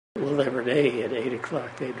Well, every day at 8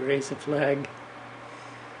 o'clock they'd raise the flag,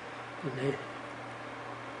 and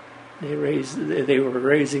they were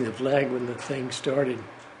raising the flag when the thing started.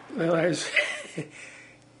 Well, I was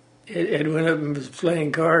Ed went up and was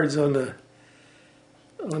playing cards on the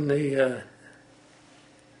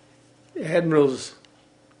admiral's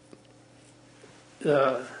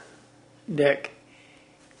deck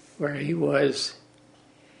where he was,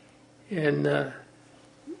 and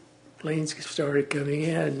planes started coming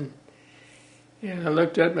in, and I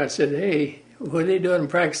looked up and I said, "Hey, what are they doing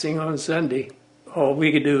practicing on Sunday?" All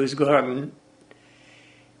we could do was go out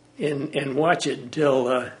and watch it until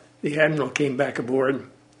the admiral came back aboard,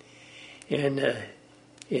 and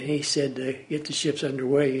he said to get the ships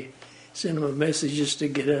underway, send them a message just to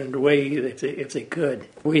get underway if they could.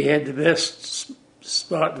 We had the best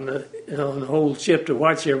spot on the whole ship to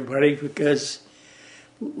watch everybody because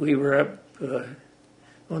we were up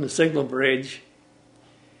on the signal bridge,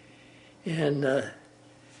 and the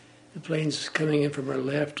planes was coming in from our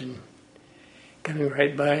left and coming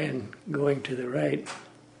right by and going to the right.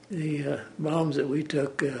 The bombs that we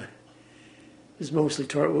took was mostly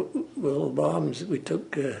bombs. We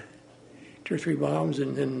took 2 or 3 bombs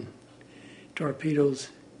and then torpedoes,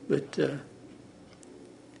 but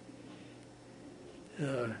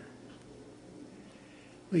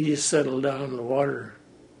we just settled down in the water.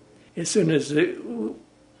 As soon as the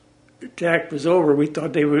attack was over, we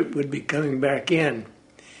thought they would be coming back in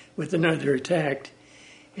with another attack.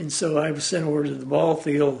 And so I was sent over to the ball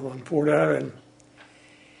field on Port Island,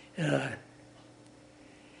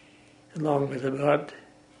 along with about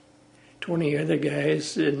 20 other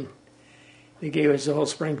guys, and they gave us all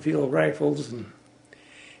Springfield rifles and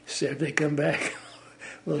said if they come back,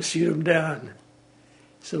 we'll shoot them down.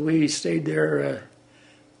 So we stayed there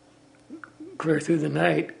clear through the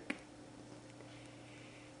night.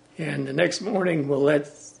 And the next morning, well,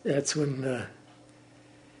 that's when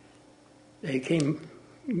they came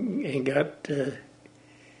and got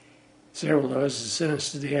several of us sent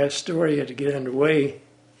us to the Astoria to get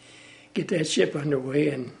that ship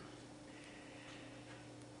underway,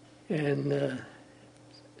 and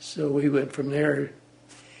so we went from there,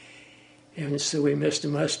 and so we missed a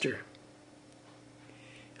muster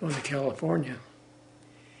on the California,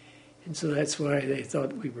 and so that's why they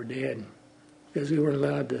thought we were dead, because we weren't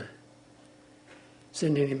allowed to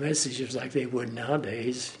send any messages like they would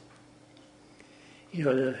nowadays. You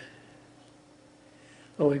know,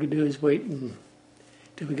 all we could do is wait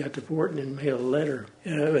until we got to port and then mail a letter.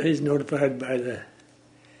 He's notified by the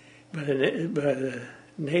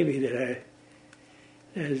Navy that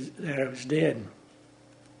I was dead.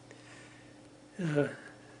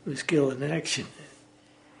 Was killed in action.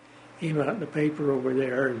 Came out in the paper over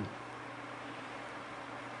there, and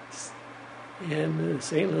the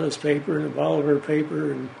St. Louis paper and the Bolivar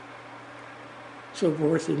paper and so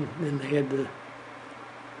forth, and then they had the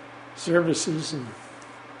services and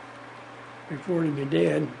reported me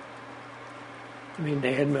dead. I mean,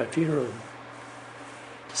 they had my funeral.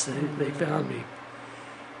 So they found me,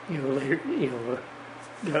 later,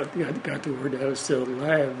 got the word I was still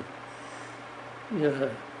alive,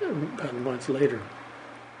 about a month later.